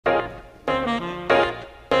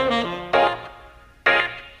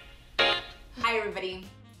everybody.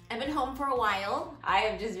 I've been home for a while. I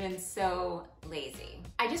have just been so lazy.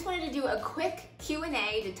 I just wanted to do a quick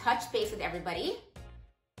Q&A to touch base with everybody.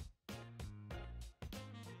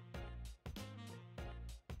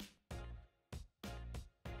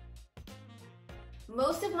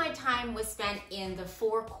 Most of my time was spent in the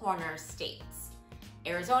Four Corners states: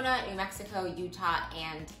 Arizona, New Mexico, Utah,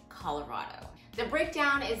 and Colorado. The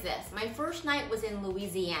breakdown is this. My first night was in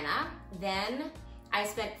Louisiana. Then I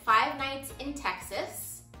spent 5 nights in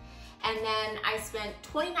Texas. And then I spent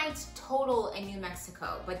 20 nights total in New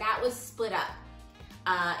Mexico, but that was split up.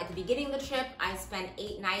 At the beginning of the trip, I spent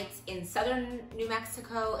 8 nights in southern New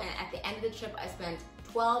Mexico, and at the end of the trip, I spent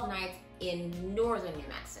 12 nights in northern New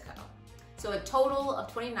Mexico. So a total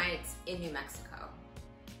of 20 nights in New Mexico.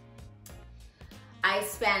 I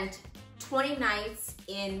spent 20 nights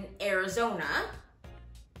in Arizona,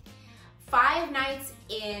 5 nights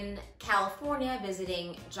in California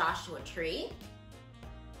visiting Joshua Tree,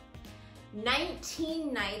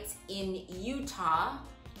 19 nights in Utah,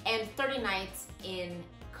 and 30 nights in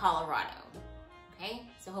Colorado. Okay,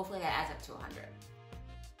 so hopefully that adds up to 100.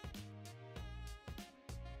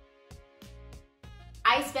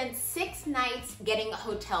 I spent 6 nights getting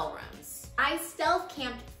hotel rooms. I stealth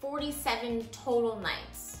camped 47 total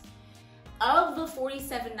nights. Of the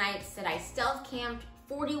 47 nights that I stealth camped,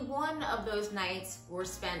 41 of those nights were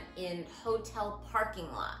spent in hotel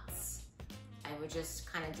parking lots. I would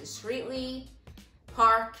just kind of discreetly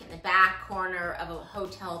park in the back corner of a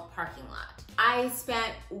hotel parking lot. I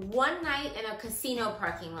spent 1 night in a casino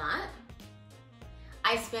parking lot.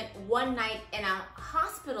 I spent 1 night in a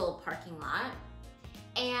hospital parking lot.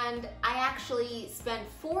 And I actually spent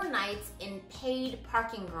 4 nights in paid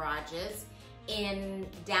parking garages in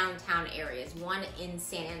downtown areas. 1 in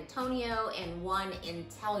San Antonio and 1 in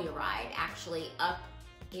Telluride, actually up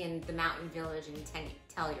in the mountain village in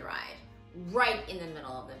Telluride, right in the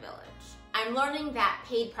middle of the village. I'm learning that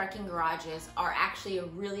paid parking garages are actually a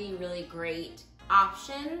really, really great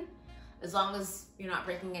option as long as you're not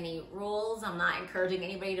breaking any rules. I'm not encouraging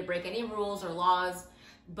anybody to break any rules or laws,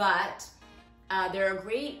 but they're a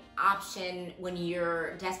great option when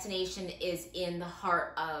your destination is in the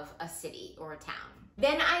heart of a city or a town.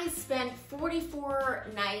 Then I spent 44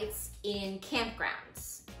 nights in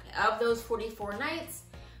campgrounds. Of those 44 nights,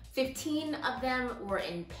 15 of them were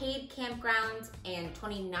in paid campgrounds and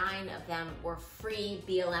 29 of them were free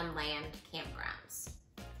BLM land campgrounds.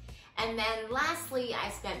 And then lastly, I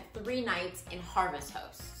spent 3 nights in Harvest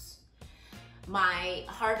Hosts. My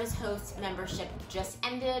Harvest Hosts membership just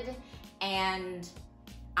ended, and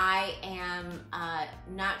I am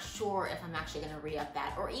not sure if I'm actually gonna re-up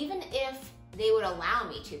that, or even if they would allow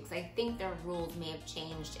me to, because I think their rules may have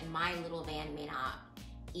changed and my little van may not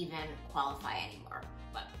even qualify anymore,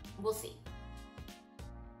 but we'll see.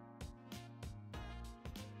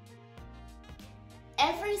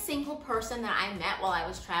 Every single person that I met while I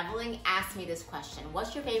was traveling asked me this question: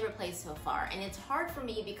 what's your favorite place so far? And it's hard for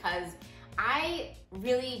me because I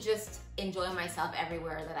really just enjoy myself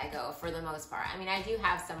everywhere that I go, for the most part. I mean, I do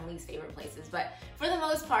have some least favorite places, but for the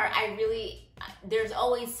most part, there's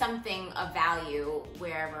always something of value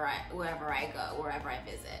wherever I go, wherever I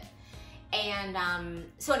visit. And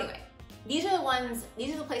so anyway, these are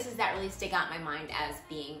the places that really stick out in my mind as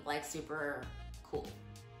being like super cool.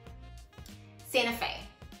 Santa Fe.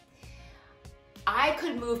 I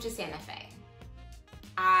could move to Santa Fe.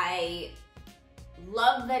 I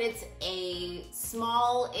love that it's a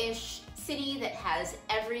small-ish city that has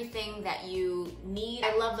everything that you need.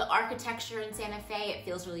 I love the architecture in Santa Fe. It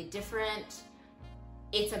feels really different.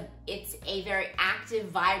 It's a very active,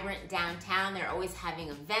 vibrant downtown. They're always having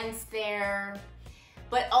events there.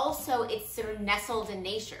 But also it's sort of nestled in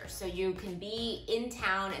nature. So you can be in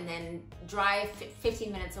town and then drive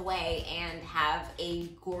 15 minutes away and have a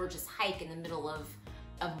gorgeous hike in the middle of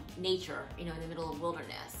nature, you know, in the middle of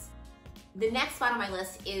wilderness. The next spot on my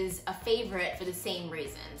list is a favorite for the same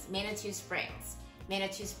reasons: Manitou Springs.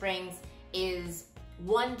 Manitou Springs is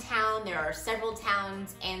one town. There are several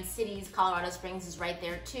towns and cities. Colorado Springs is right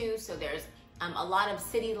there too, so there's a lot of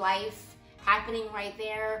city life happening right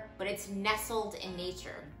there, but it's nestled in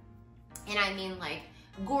nature. And I mean like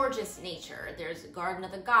gorgeous nature. There's Garden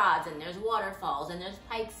of the Gods, and there's waterfalls, and there's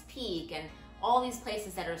Pikes Peak, and all these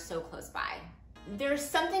places that are so close by. There's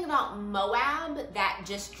something about Moab that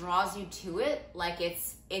just draws you to it, like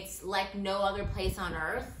it's like no other place on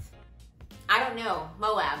earth. I don't know,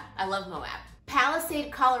 Moab, I love Moab.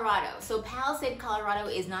 Palisade, Colorado. So Palisade, Colorado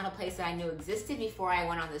is not a place that I knew existed before I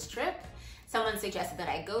went on this trip. Someone suggested that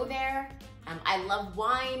I go there. I love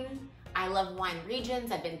wine. I love wine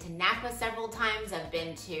regions. I've been to Napa several times. I've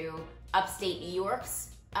been to upstate New York's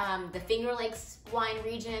the Finger Lakes wine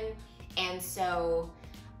region, and so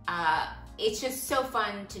it's just so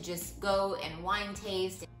fun to just go and wine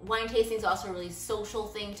taste. Wine tasting is also a really social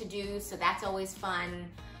thing to do, so that's always fun.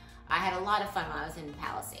 I had a lot of fun when I was in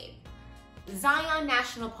Palisade. Zion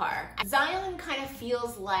National Park. Zion kind of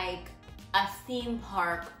feels like a theme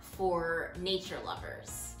park for nature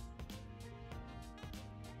lovers.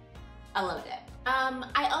 I loved it.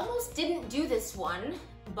 I almost didn't do this one,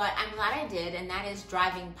 but I'm glad I did, and that is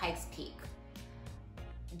driving Pikes Peak.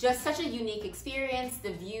 Just such a unique experience.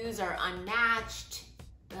 The views are unmatched.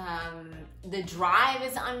 The drive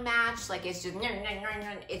is unmatched. Like it's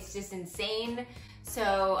just insane.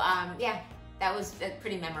 So yeah, that was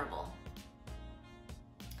pretty memorable.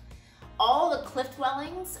 All the cliff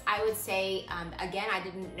dwellings, I would say, again, I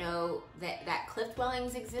didn't know that cliff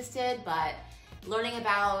dwellings existed, but learning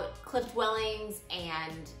about cliff dwellings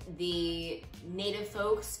and the native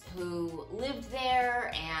folks who lived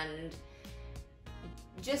there, and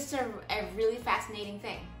just a really fascinating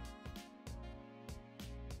thing.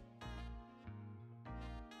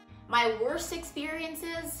 My worst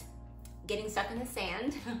experiences, getting stuck in the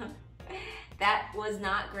sand. That was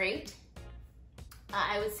not great.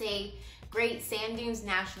 I would say Great Sand Dunes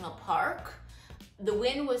National Park. The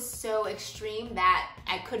wind was so extreme that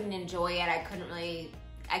I couldn't enjoy it. I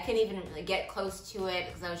couldn't even really get close to it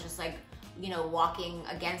because I was just like, you know, walking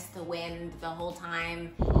against the wind the whole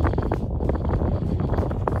time.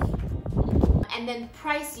 And then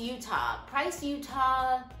Price, Utah. Price,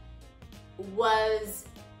 Utah was,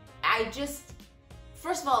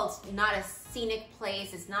 first of all, it's not a scenic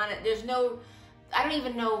place. It's not, I don't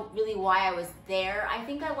even know really why I was there. I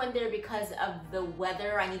think I went there because of the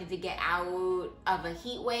weather. I needed to get out of a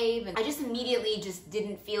heat wave, and I just immediately just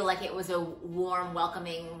didn't feel like it was a warm,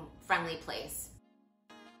 welcoming, friendly place.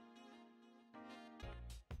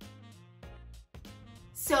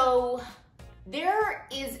 So there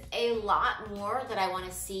is a lot more that I want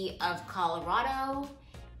to see of Colorado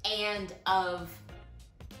and of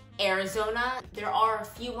Arizona. There are a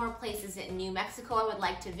few more places in New Mexico I would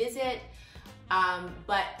like to visit.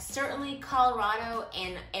 But certainly Colorado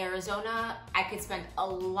and Arizona, I could spend a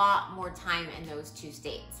lot more time in those two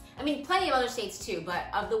states. I mean, plenty of other states too, but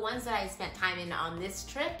of the ones that I spent time in on this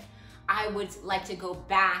trip, I would like to go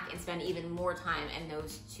back and spend even more time in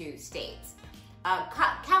those two states.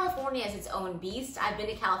 California is its own beast. I've been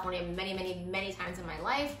to California many, many, many times in my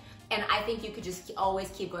life, and I think you could just always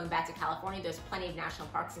keep going back to California. There's plenty of national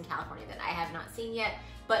parks in California that I have not seen yet.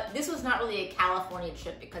 But this was not really a California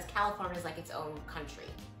trip because California is like its own country.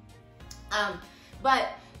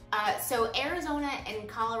 So Arizona and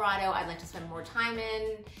Colorado, I'd like to spend more time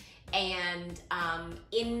in. And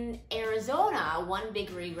in Arizona, one big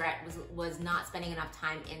regret was not spending enough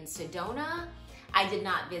time in Sedona. I did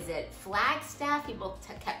not visit Flagstaff. People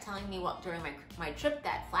kept telling me during my trip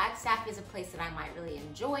that Flagstaff is a place that I might really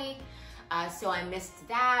enjoy. So I missed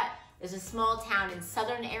that. There's a small town in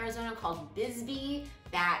southern Arizona called Bisbee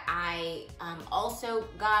that I also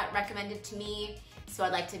got recommended to me. So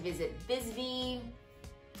I'd like to visit Bisbee.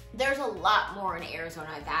 There's a lot more in Arizona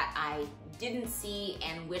that I didn't see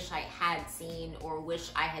and wish I had seen or wish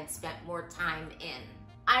I had spent more time in.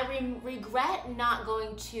 I regret not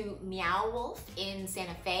going to Meow Wolf in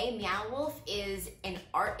Santa Fe. Meow Wolf is an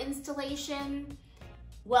art installation.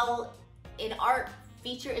 Well, an art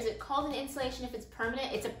feature, is it called an installation if it's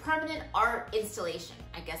permanent? It's a permanent art installation,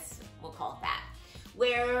 I guess we'll call it that,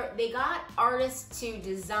 where they got artists to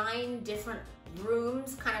design different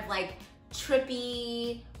rooms, kind of like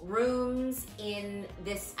trippy rooms in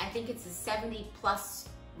this, I think it's a 70+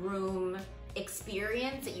 room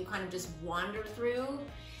experience that you kind of just wander through.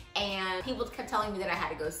 And people kept telling me that I had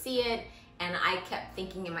to go see it, and I kept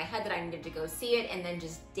thinking in my head that I needed to go see it, and then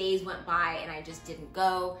just days went by and I just didn't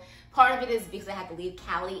go. Part of it is because I had to leave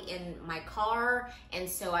Callie in my car, and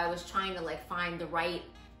so I was trying to like find the right,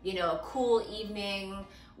 you know, a cool evening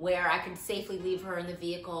where I could safely leave her in the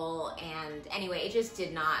vehicle. And anyway, it just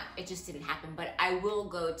didn't happen, but I will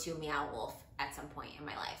go to Meow Wolf at some point in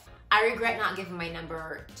my life. I regret not giving my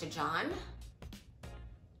number to John.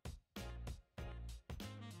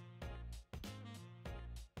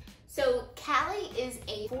 So Callie is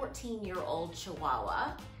a 14-year-old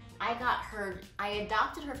Chihuahua. I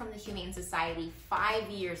adopted her from the Humane Society 5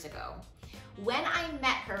 years ago. When I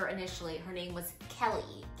met her initially, her name was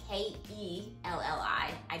Kelly,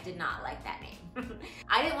 K-E-L-L-I. I did not like that name.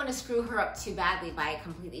 I didn't want to screw her up too badly by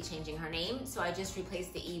completely changing her name, so I just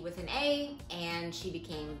replaced the E with an A, and she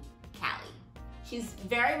became Callie. She's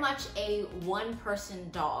very much a one-person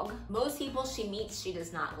dog. Most people she meets, she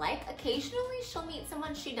does not like. Occasionally, she'll meet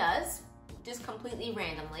someone she does, just completely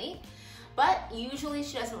randomly. But usually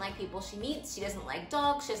she doesn't like people she meets. She doesn't like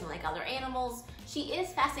dogs. She doesn't like other animals. She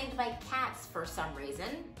is fascinated by cats for some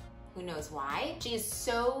reason. Who knows why? She is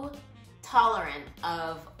so tolerant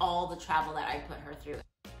of all the travel that I put her through.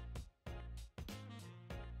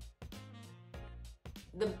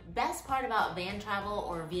 The best part about van travel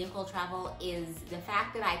or vehicle travel is the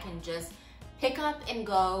fact that I can just pick up and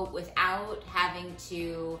go without having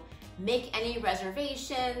to make any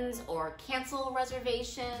reservations or cancel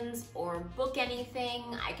reservations or book anything.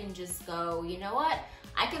 I can just go, you know what?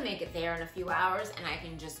 I can make it there in a few hours and I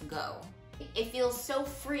can just go. It feels so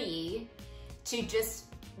free to just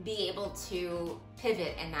be able to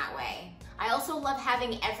pivot in that way. I also love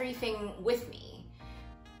having everything with me.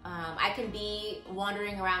 I can be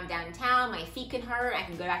wandering around downtown, my feet can hurt, I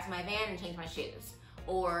can go back to my van and change my shoes.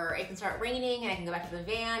 Or it can start raining and I can go back to the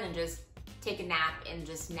van and just take a nap and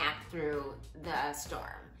just nap through the storm.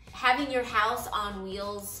 Having your house on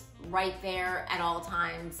wheels right there at all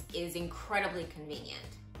times is incredibly convenient.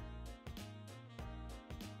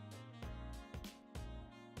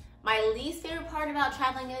 My least favorite part about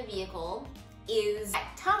traveling in a vehicle is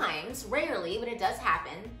at times, rarely, but it does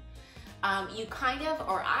happen, you kind of,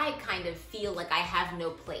 or I kind of feel like I have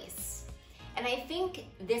no place. And I think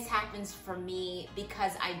this happens for me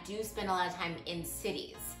because I do spend a lot of time in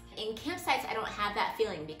cities. In campsites, I don't have that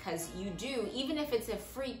feeling because you do, even if it's a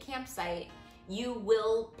free campsite, you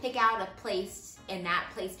will pick out a place and that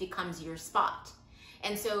place becomes your spot.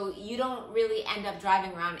 And so you don't really end up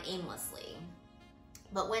driving around aimlessly.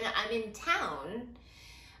 But when I'm in town,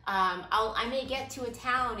 I may get to a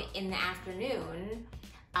town in the afternoon.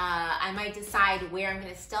 I might decide where I'm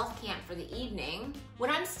gonna stealth camp for the evening. When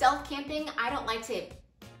I'm stealth camping, I don't like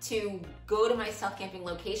to go to my stealth camping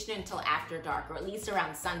location until after dark, or at least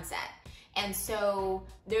around sunset. And so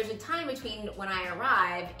there's a time between when I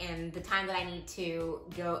arrive and the time that I need to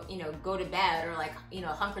go, go to bed or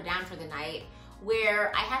hunker down for the night,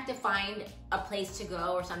 where I have to find a place to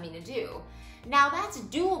go or something to do. Now that's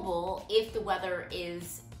doable if the weather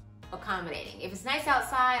is accommodating. If it's nice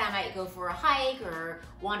outside, I might go for a hike or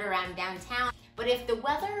wander around downtown. But if the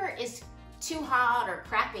weather is too hot or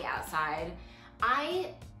crappy outside,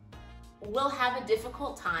 I will have a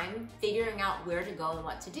difficult time figuring out where to go and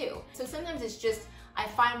what to do. So sometimes it's just, I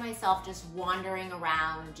find myself just wandering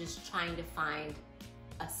around, just trying to find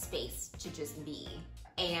a space to just be.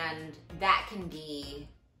 And that can be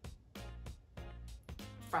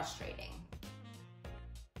frustrating.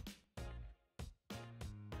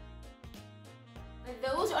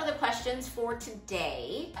 Those are the questions for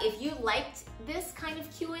today. If you liked this kind of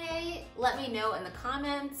Q&A, let me know in the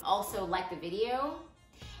comments. Also, like the video.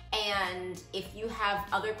 And if you have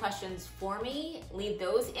other questions for me, leave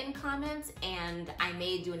those in comments and I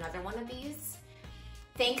may do another one of these.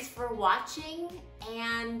 Thanks for watching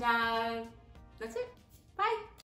and